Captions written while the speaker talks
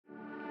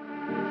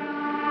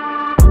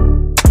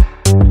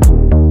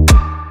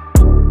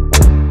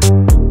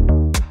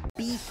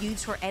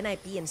waves for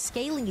NIP, and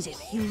scaling is a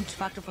huge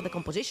factor for the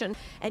composition,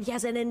 and he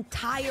has an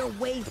entire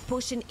wave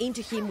pushing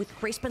into him with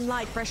crisp and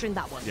light pressure in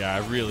that one. Yeah,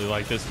 I really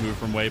like this move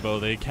from Weibo.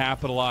 They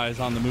capitalize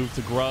on the move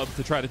to Grub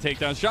to try to take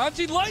down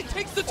Shanji. Light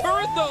takes the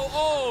turret though.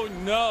 Oh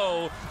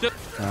no.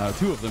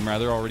 Two of them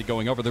rather already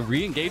going over. The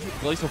re-engage with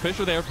Glacial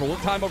Fisher there for a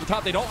little time over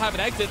top. They don't have an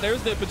exit.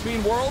 There's the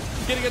Between Worlds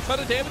getting a ton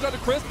of damage onto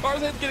Chris.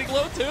 Tarzan's getting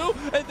low too,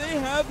 and they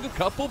have a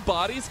couple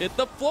bodies hit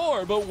the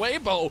floor, but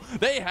Weibo,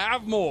 they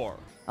have more.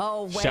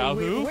 Oh,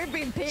 wait, we've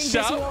been pinged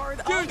this ward.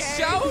 Dude, okay.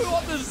 Xiaohu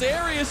on the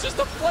Zeri is just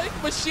a flank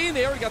machine.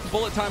 They already got the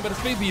bullet time, but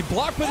it's maybe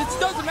blocked, but it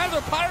doesn't matter.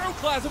 The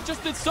Pyroclasm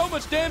just did so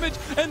much damage,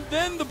 and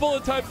then the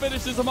bullet time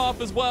finishes him off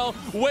as well.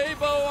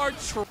 Weibo are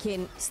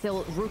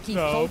still rookie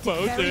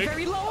very,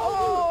 very low.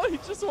 Oh, he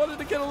just wanted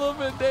to get a little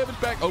bit of damage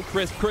back. Oh,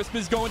 Crisp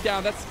is going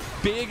down. That's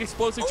big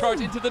explosive charge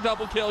into the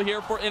double kill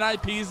here for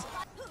NIP's.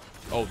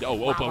 But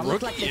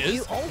Rookie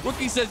is.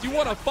 Rookie says, you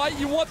want to fight?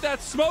 You want that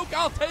smoke?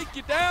 I'll take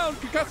you down.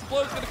 Concussive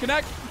Blow is going to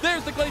connect.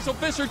 There's the Glacial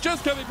Fisher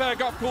just coming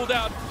back off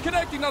cooldown.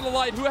 Connecting on the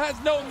Light, who has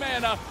no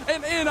mana.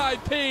 And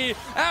NIP,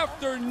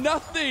 after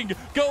nothing,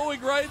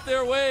 going right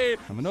their way.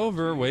 Coming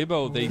over,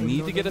 Weibo, they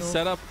need to get a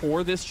setup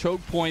for this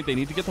choke point. They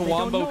need to get the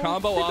Wombo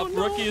combo off.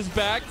 Rookie is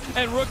back,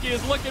 and Rookie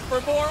is looking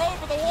for more.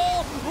 Over the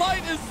wall.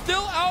 Light is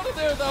still out of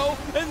there, though.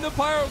 And the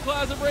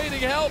Pyroclasm raining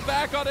hell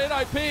back on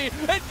NIP.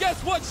 And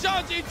guess what?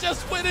 Shanji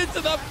just went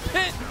into the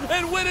pit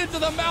and went into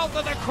the mouth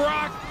of the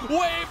croc.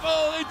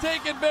 Weibo, they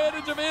take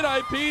advantage of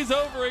NIP's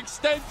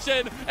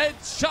overextension and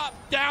chop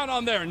down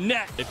on their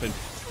neck. And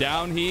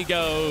down he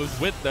goes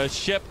with the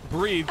ship.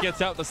 Breathe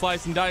gets out the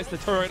slice and dice. The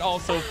turret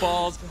also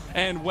falls,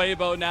 and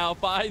Weibo now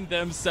find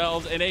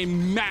themselves in a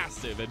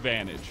massive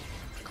advantage.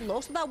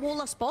 Close to that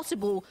wall as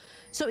possible,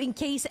 so in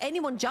case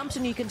anyone jumps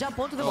on you, can jump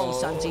onto the wall,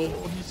 Sanji.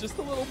 He's just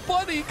a little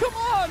bunny. Come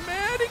on,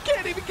 man. He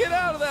can't even get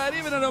out of that.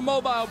 Even an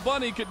immobile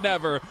bunny could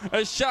never.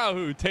 As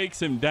Xiaohu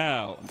takes him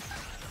down.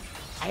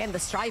 And the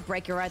strike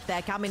breaker right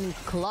there coming in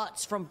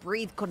clutch from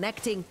Breathe,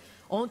 connecting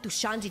onto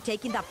Shanji,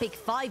 taking that pick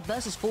 5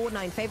 versus 4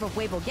 now in favor of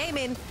Weibo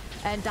Gaming.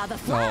 And the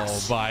flash.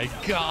 Oh my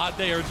god,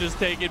 they are just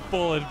taking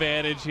full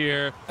advantage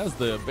here. That's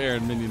the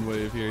Baron minion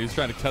wave here. He's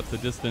trying to cut the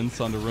distance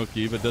on the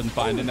Rookie, but doesn't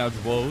find it. Now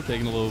Dwo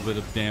taking a little bit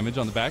of damage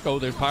on the back. Oh,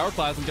 there's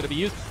Pyroclasm going to be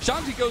used.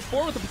 Shanji goes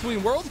forward with the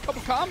Between Worlds. A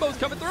couple combos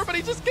coming through, but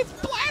he just gets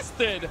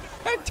blasted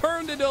and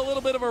turned into a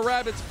little bit of a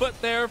rabbit's foot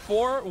there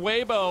for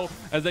Weibo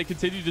as they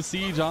continue to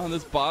siege on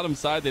this bottom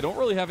side. They don't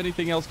really have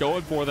anything else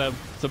going for them,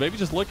 so maybe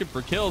just looking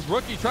for kills.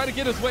 Rookie trying to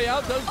get his way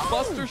out. Does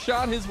Buster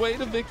shot his way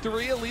to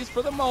victory, at least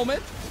for the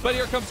moment. But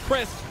here comes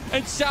Chris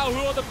and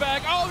Xiaohu on the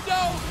back. Oh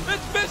no,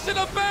 it's fish in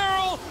a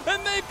barrel,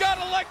 and they've got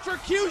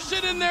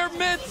electrocution in their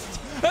midst.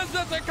 As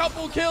that's a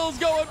couple kills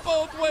going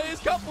both ways.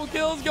 Couple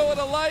kills going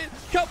to Light,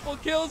 couple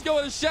kills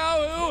going to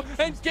Xiaohu,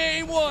 and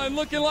game one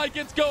looking like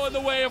it's going the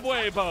way of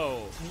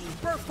Weibo.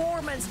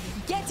 Performance,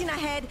 getting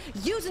ahead,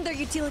 using their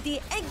utility,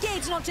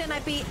 engaging onto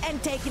NIP,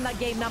 and taking that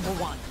game number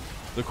 1.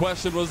 The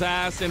question was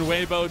asked, and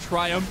Weibo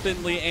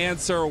triumphantly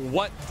answer,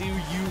 what do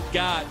you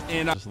got?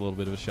 And just a little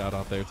bit of a shout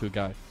out there to a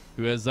guy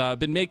who has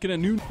been making a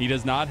new... He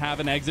does not have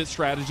an exit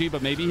strategy,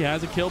 but maybe he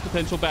has a kill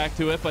potential back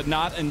to it, but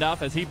not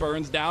enough as he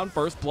burns down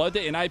first blood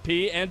to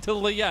NIP and to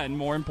Lien,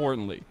 more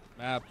importantly.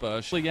 Map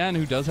Lien,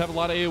 who does have a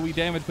lot of AoE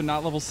damage, but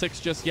not level 6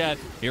 just yet.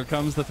 Here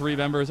comes the 3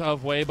 members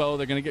of Weibo.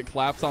 They're going to get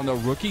collapsed on the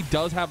Rookie.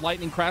 Does have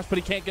Lightning Crash, but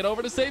he can't get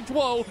over to save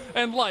Dwo,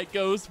 and Light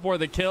goes for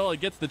the kill.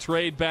 It gets the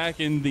trade back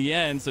in the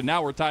end, so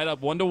now we're tied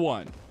up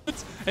 1-1.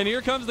 And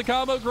here comes the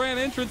combo grand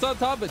entrance on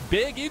top, but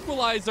big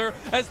equalizer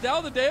as now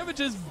the damage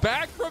is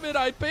back from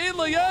NIP.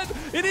 Lien,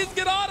 it is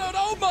get autoed.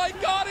 Oh my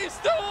god, he's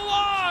still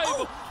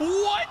alive!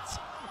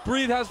 What?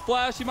 Breathe has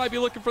flash. He might be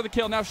looking for the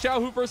kill. Now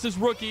Xiaohu versus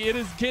Rookie. It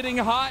is getting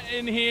hot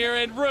in here,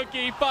 and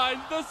Rookie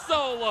finds the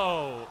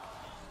solo.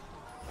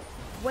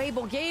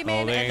 Weibo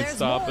Gaming, and there's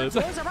more toys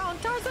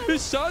around Tarzan.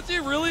 Is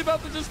Shanji really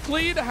about to just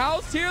clean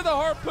house here? The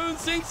harpoon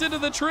sinks into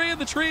the tree,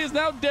 and the tree is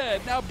now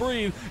dead. Now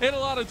Breathe in a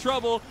lot of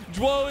trouble.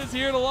 Dwo is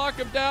here to lock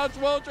him down.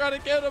 Dwo trying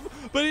to get him,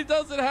 but he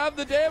doesn't have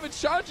the damage.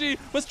 Shanji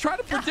was trying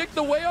to predict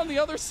the way on the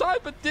other side,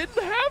 but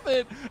didn't have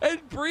it.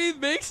 And Breathe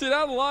makes it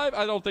out alive.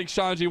 I don't think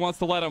Shanji wants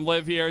to let him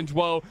live here, and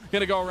Dwo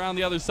gonna go around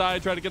the other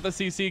side, try to get the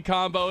CC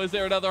combo. Is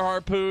there another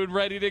harpoon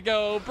ready to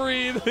go?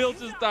 Breathe, he'll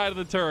just die to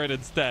the turret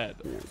instead.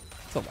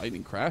 It's a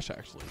Lightning Crash,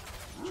 actually.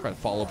 Try to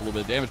follow up a little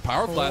bit of damage.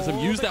 Pyroclasm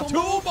used that too.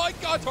 Oh my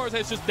god,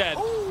 Tarzan's just dead.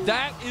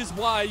 That is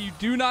why you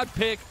do not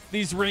pick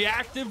these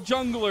reactive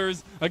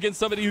junglers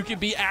against somebody who can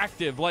be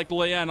active like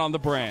Lien on the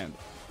brand.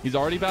 He's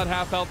already about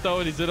half health though,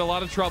 and he's in a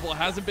lot of trouble.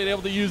 Hasn't been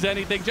able to use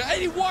anything.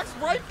 And he walks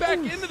right back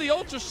into the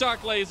Ultra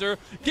Shock Laser,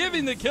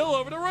 giving the kill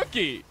over to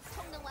Rookie.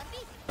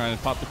 Trying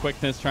to pop the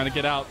quickness, trying to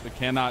get out, but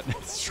cannot.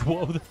 It's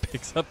Dwo that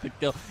picks up the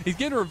kill. He's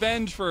getting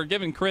revenge for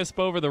giving Crisp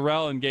over the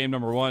Rel in game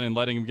number 1 and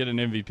letting him get an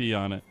MVP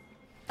on it.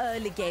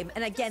 Early game,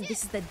 and again,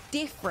 this is the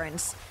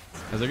difference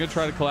As they're going to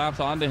try to collapse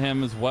onto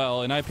him as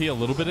well. NIP a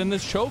little bit in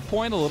this choke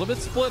point, a little bit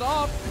split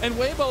off. And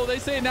Weibo, they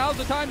say now's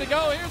the time to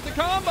go. Here's the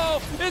combo.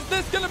 Is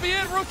this going to be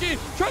it? Rookie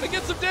trying to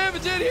get some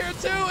damage in here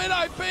too.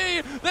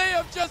 NIP, they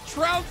have just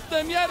trounced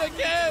them yet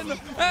again.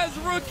 As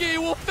Rookie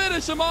will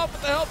finish him off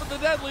with the help of the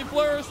deadly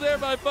flourish there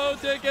by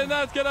Photic. And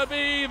that's going to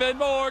be even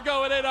more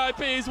going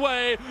NIP's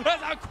way as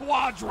a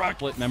quadra.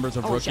 Split members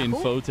of Rookie and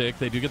Photic.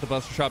 They do get the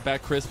Buster Shot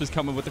back. Crisp is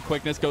coming with the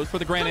quickness. Goes for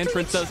the grand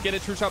entrance. Does get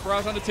it. True Shot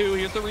barrage onto 2.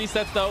 Here's the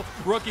resets though.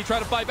 Rookie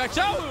trying to fight back.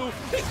 Xiaohu,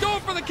 he's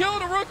going for the kill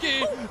to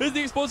Rookie. Is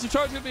the explosive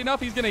charge going to be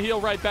enough? He's going to heal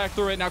right back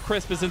through it. Now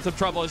Crisp is in some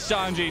trouble as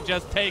Shanji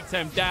just takes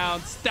him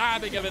down,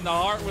 stabbing him in the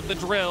heart with the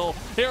drill.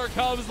 Here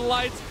comes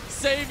Light's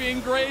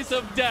saving grace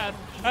of death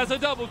as a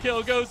double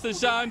kill goes to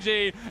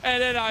Shanji,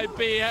 and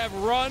NIP have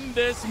run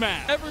this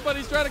match.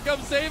 Everybody's trying to come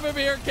save him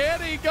here.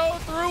 Can he go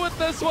through with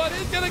this one?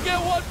 He's going to get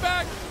one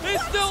back.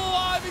 He's still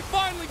alive. He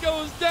finally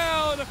goes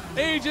down.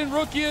 Agent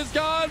Rookie is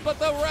gone, but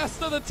the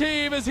rest of the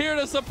team is here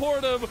to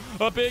support him.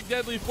 A big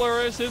deadly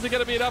flourish. Is it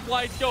going to be enough?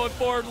 Light's going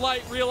forward.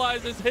 Light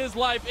realizes his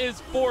life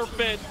is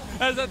forfeit,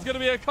 as that's going to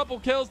be a couple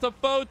kills to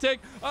Photic.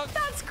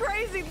 That's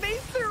crazy. They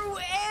threw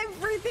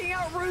everything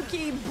at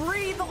Rookie.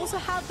 Breathe also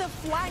had the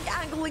flank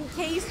angle in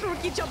case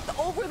Rookie jumped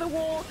over the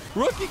wall.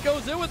 Rookie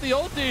goes in with the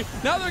ulti.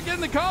 Now they're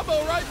getting the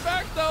combo right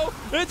back though.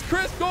 It's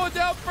Chris going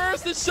down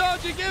first. It's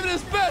Shanji giving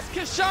his best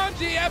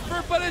Kashanji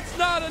effort, but it's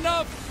not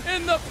enough.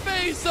 In the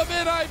face of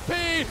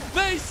NIP,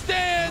 they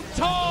stand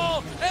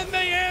tall and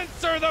they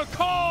answer the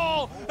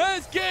call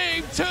as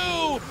game 2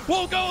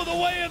 will go the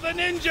way of the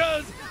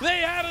ninjas. They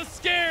had us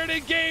scared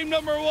in game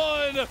number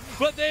 1,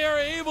 but they are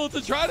able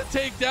to try to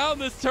take down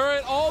this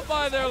turret all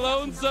by their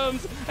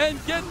lonesomes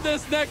and get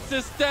this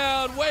Nexus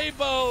down.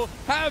 Weibo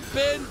have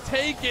been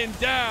taken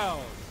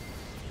down.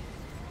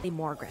 Be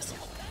more aggressive.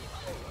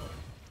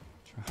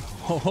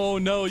 Oh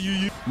no,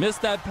 you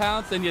missed that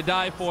pounce and you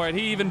die for it.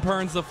 He even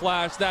burns the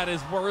flash. That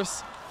is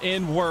worse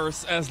and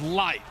worse as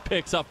Light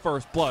picks up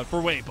first blood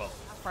for Weibo.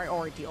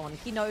 Priority on.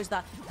 He knows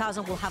that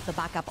 1000 will have the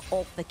backup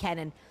of the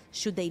cannon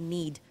should they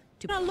need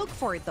to look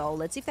for it though.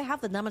 Let's see if they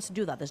have the numbers to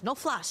do that. There's no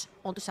flash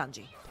onto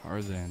Shanji.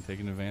 Tarzan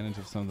taking advantage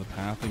of some of the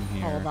pathing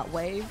here. Oh, that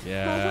wave.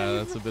 Yeah,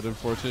 that's a bit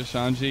unfortunate.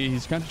 Shanji,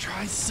 he's going to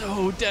try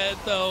so dead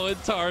though,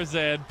 and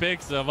Tarzan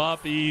picks him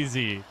up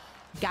easy.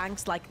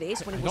 Ganks like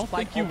this when it I was don't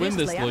think you win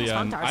this,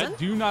 Lian. I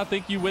do not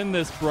think you win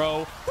this,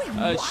 bro.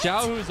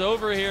 Xiaohu's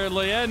over here.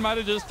 Lian might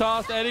have just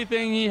tossed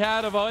anything he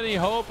had of any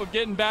hope of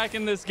getting back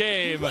in this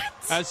game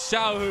as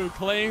Xiaohu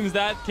claims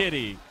that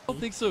kitty. I don't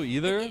think so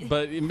either,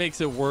 but it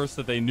makes it worse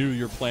that they knew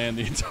your plan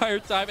the entire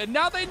time, and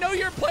now they know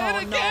your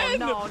plan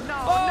again.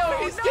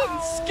 He's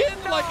getting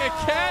skinned like a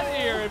cat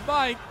here, and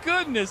my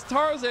goodness,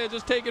 Tarzan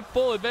just taking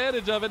full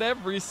advantage of it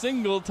every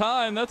single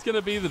time. That's going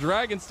to be the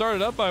dragon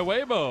started up by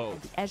Weibo.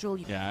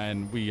 Yeah,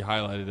 and we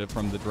highlighted it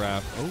from the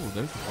draft. Oh,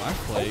 there's the flash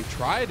play.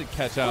 Tried to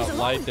catch out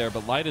Light there,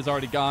 but Light is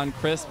already gone.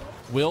 Crisp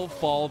will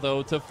fall,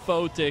 though, to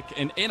Photic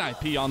and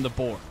NIP on the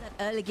board.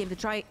 That early game to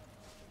try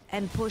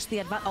and push the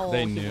advance. Oh,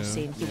 he was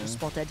seen. He was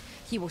spotted.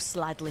 He was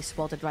slightly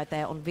spotted right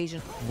there on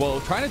vision.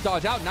 Well, trying to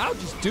dodge out now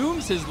just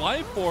dooms his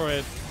life for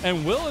it.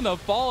 And will end up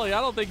falling.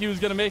 I don't think he was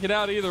going to make it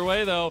out either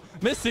way, though.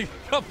 Missing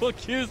a couple of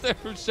cues there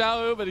from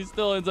Xiaohu, but he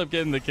still ends up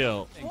getting the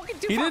kill.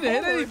 He didn't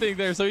hit anything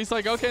there, so he's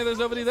like, okay, there's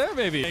nobody there,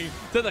 maybe.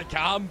 To the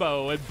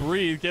combo, and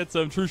Breathe gets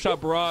some True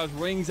Shot Barrage,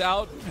 rings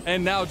out,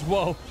 and now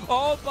Dwo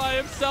all by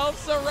himself,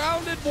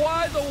 surrounded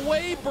by the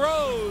Way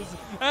Bros,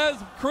 as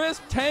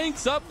Crisp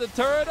tanks up the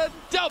turret, a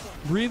double.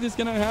 Breathe is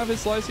going to have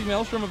his Slicing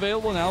Maelstrom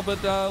available now,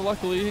 but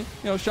luckily, you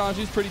know,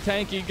 Shanji's pretty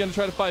tanky, going to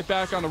try to fight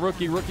back on the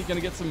Rookie. Rookie going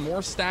to get some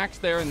more stacks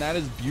there, and that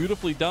is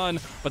beautifully done,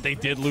 but they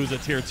did lose a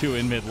tier 2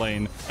 in mid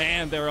lane,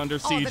 and they're under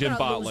siege in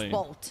bot lane.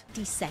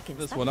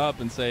 This one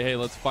up and say, hey,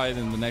 let's fight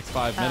in the next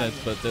 5 minutes,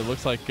 but it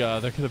looks like they're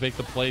going to make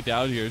the play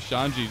down here.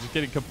 Shanji just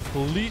getting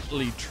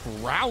completely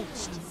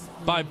trounced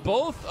by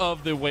both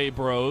of the Way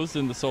Bros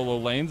in the solo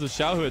lanes. The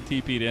Xiaohu had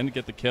TP'd in to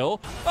get the kill.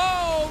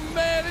 Oh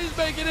man, he's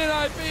making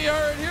NIP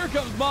hurt. Here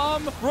comes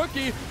Mom.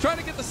 Rookie trying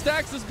to get the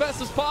stacks as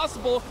best as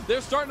possible.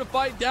 They're starting to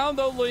fight down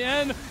though.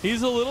 Lian,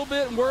 he's a little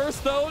bit worse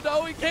though.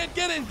 No, he can't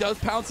get it. He does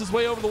pounce his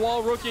way over the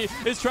wall. Rookie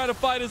is trying to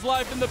fight his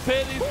life in the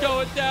pit. He's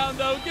going down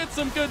though. Get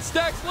some good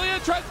stacks. Lian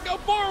tries to go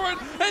forward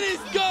and he's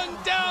gunned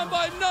down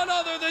by none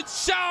other than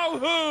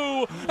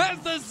Xiaohu as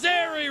the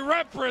Zeri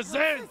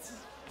represents.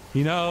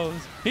 He knows.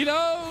 He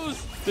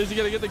knows. Is he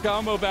going to get the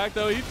combo back,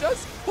 though? He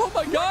does. Oh,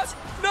 my God.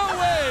 No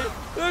way.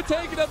 They're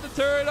taking up the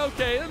turret.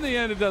 Okay, in the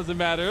end, it doesn't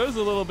matter. It was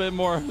a little bit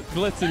more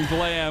glitz and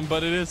glam,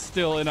 but it is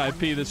still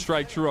NIP that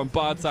strike true on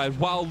bot side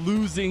while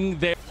losing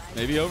there.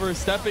 Maybe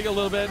overstepping a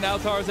little bit. Now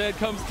Tarzan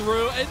comes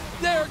through, and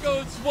there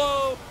goes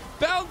Swow.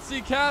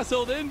 Bouncy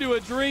castled into a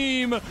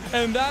dream,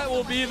 and that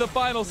will be the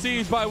final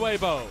siege by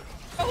Weibo.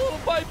 A little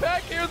fight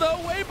back here, though.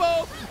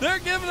 Weibo, they're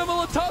giving him a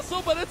little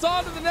tussle, but it's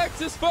on to the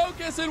Nexus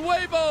focus, and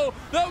Weibo,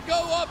 they'll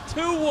go up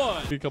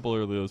 2-1. A couple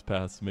early those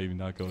passes maybe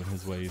not going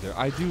his way either.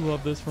 I do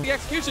love this from the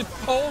execution.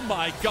 Oh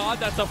my God,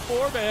 that's a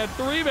 4-man,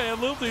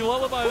 3-man looping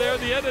lullaby there at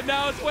the end, and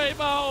now it's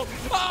Weibo.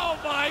 Oh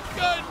my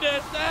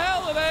goodness, the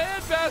hell of a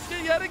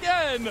handbasket yet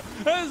again,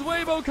 as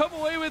Weibo come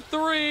away with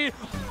 3. A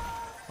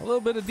little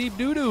bit of deep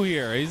doo-doo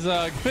here. He's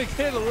going to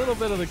get a little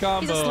bit of the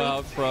combo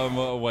out from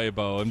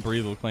Weibo, and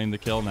Breathe will claim the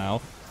kill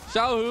now.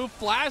 Xiaohu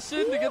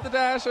flashing to get the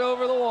dash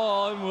over the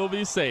wall, and we'll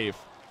be safe.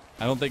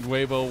 I don't think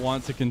Weibo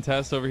wants to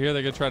contest over here.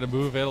 They're going to try to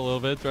move it a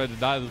little bit, try to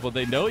deny this, but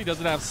they know he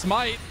doesn't have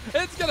smite.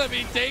 It's going to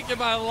be taken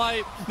by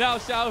Light. Now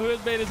Xiaohu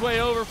has made his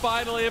way over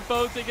finally, and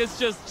Boating is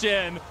just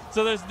Jin,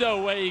 so there's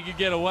no way he could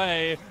get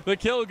away. The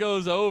kill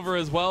goes over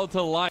as well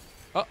to Light.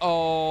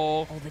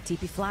 Uh-oh. Oh, the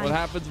TP flag. What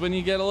happens when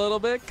you get a little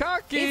bit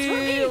cocky?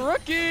 It's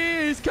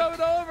Rookie. He's coming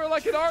over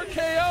like an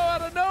RKO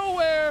out of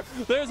nowhere.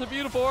 There's a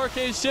beautiful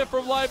arcade shift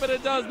from Light, but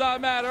it does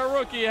not matter.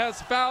 Rookie has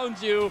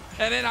found you,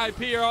 and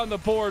NIP are on the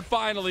board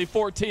finally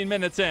 14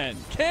 minutes in.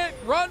 Can't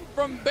run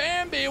from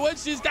Bambi when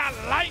she's got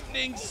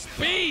lightning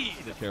speed.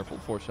 Careful,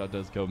 4-shot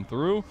does come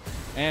through.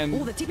 And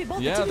ooh, the TP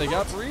bolt, yeah, they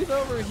got Breathe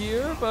over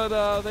here,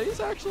 but he's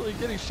actually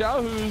getting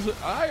Xiaohu's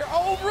eye.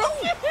 Oh,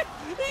 Rookie!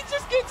 He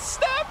just gets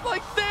snapped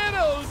like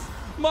Thanos.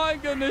 My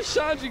goodness,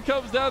 Shanji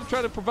comes down to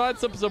try to provide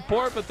some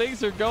support, but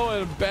things are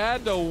going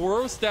bad to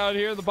worse down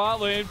here in the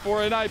bot lane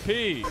for NIP.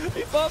 He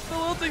buffed the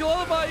lilting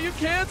lullaby. You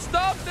can't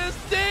stop this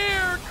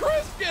dare.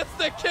 Chris gets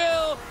the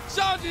kill.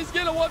 Shanji's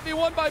getting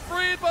 1v1 by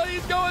Breathe, but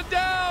he's going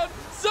down.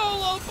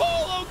 Solo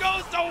Polo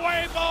goes to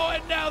Weibo,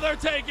 and now they're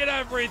taking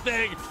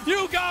everything.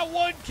 You got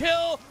 1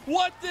 kill.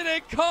 What did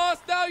it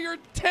cost? Now you're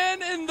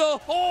 10 in the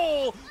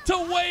hole to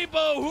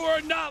Weibo, who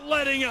are not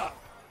letting up.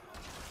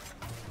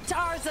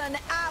 Tarzan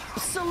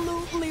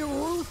absolutely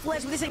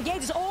ruthless with this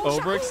engage. Oh,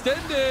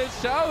 overextended.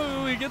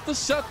 Xiaohu, we get the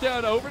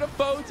shutdown over to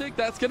Boating.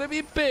 That's going to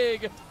be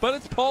big, but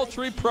it's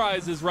paltry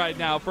prizes right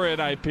now for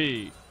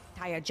NIP.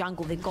 Entire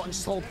jungle, they've gotten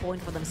soul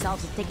point for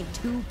themselves. It's taking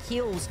 2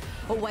 kills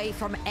away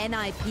from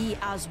NIP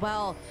as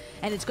well,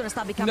 and it's going to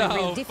start becoming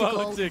really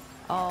difficult.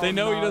 Oh, they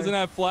know he doesn't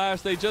have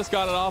flash. They just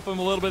got it off him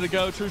a little bit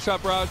ago. True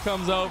Shot Barrage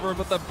comes over,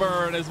 but the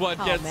burn is what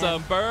gets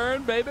him.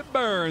 Burn, baby,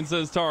 burn,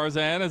 says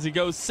Tarzan as he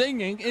goes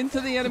singing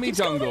into the enemy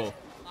jungle.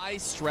 I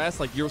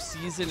stress, like, your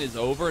season is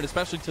over, and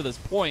especially to this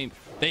point,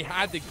 they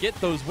had to get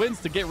those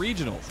wins to get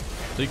regionals.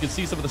 So you can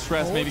see some of the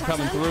stress maybe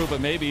coming through, but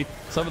maybe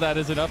some of that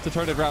is enough to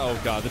turn it around.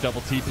 Oh, God, the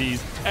double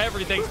TPs.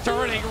 Everything's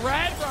turning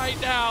red right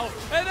now,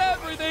 and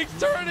everything's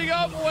turning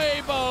up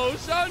Weibo.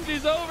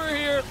 Shanji's over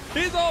here.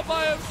 He's all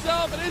by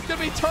himself, and he's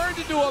going to be turned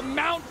into a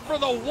mount for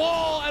the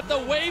wall at the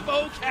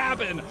Weibo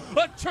cabin.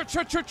 A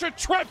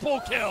triple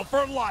kill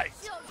for Light.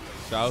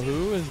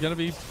 Xiaohu is going to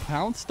be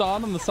pounced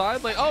on the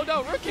side lane. Oh,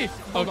 no, Rookie.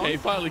 Okay, he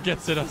finally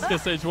gets it. I was going to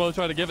say, Joel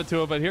trying to give it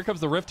to him, but here comes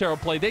the Rift Arrow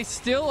play. They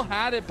still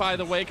had it, by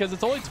the way, because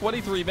it's only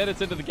 23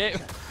 minutes into the game.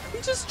 He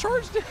just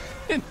charged it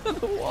into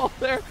the wall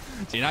there.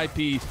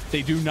 NIP,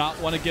 they do not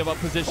want to give up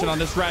position on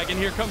this dragon.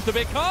 Here comes the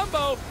big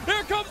combo.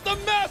 Here comes the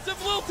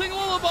massive lilting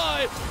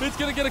lullaby. It's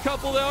going to get a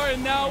couple there,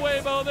 and now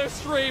Weibo, they're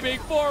streaming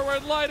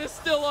forward. Light is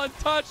still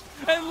untouched,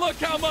 and look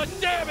how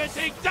much damage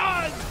he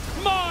does.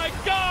 My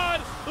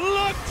God,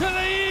 look to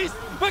the east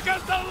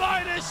because the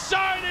light is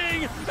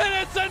shining, and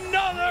it's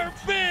another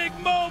big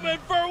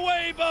moment for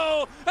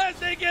Weibo as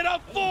they get a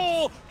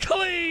full,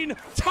 clean,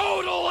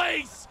 total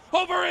ace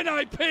over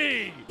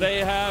NIP. They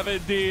have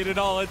indeed, and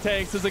all it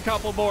takes is a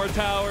couple more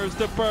towers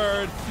to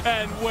burn,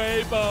 and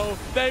Weibo,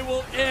 they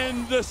will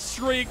end the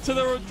streak to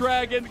the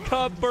Dragon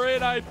Cup for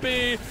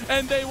NIP,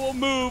 and they will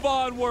move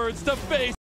onwards to face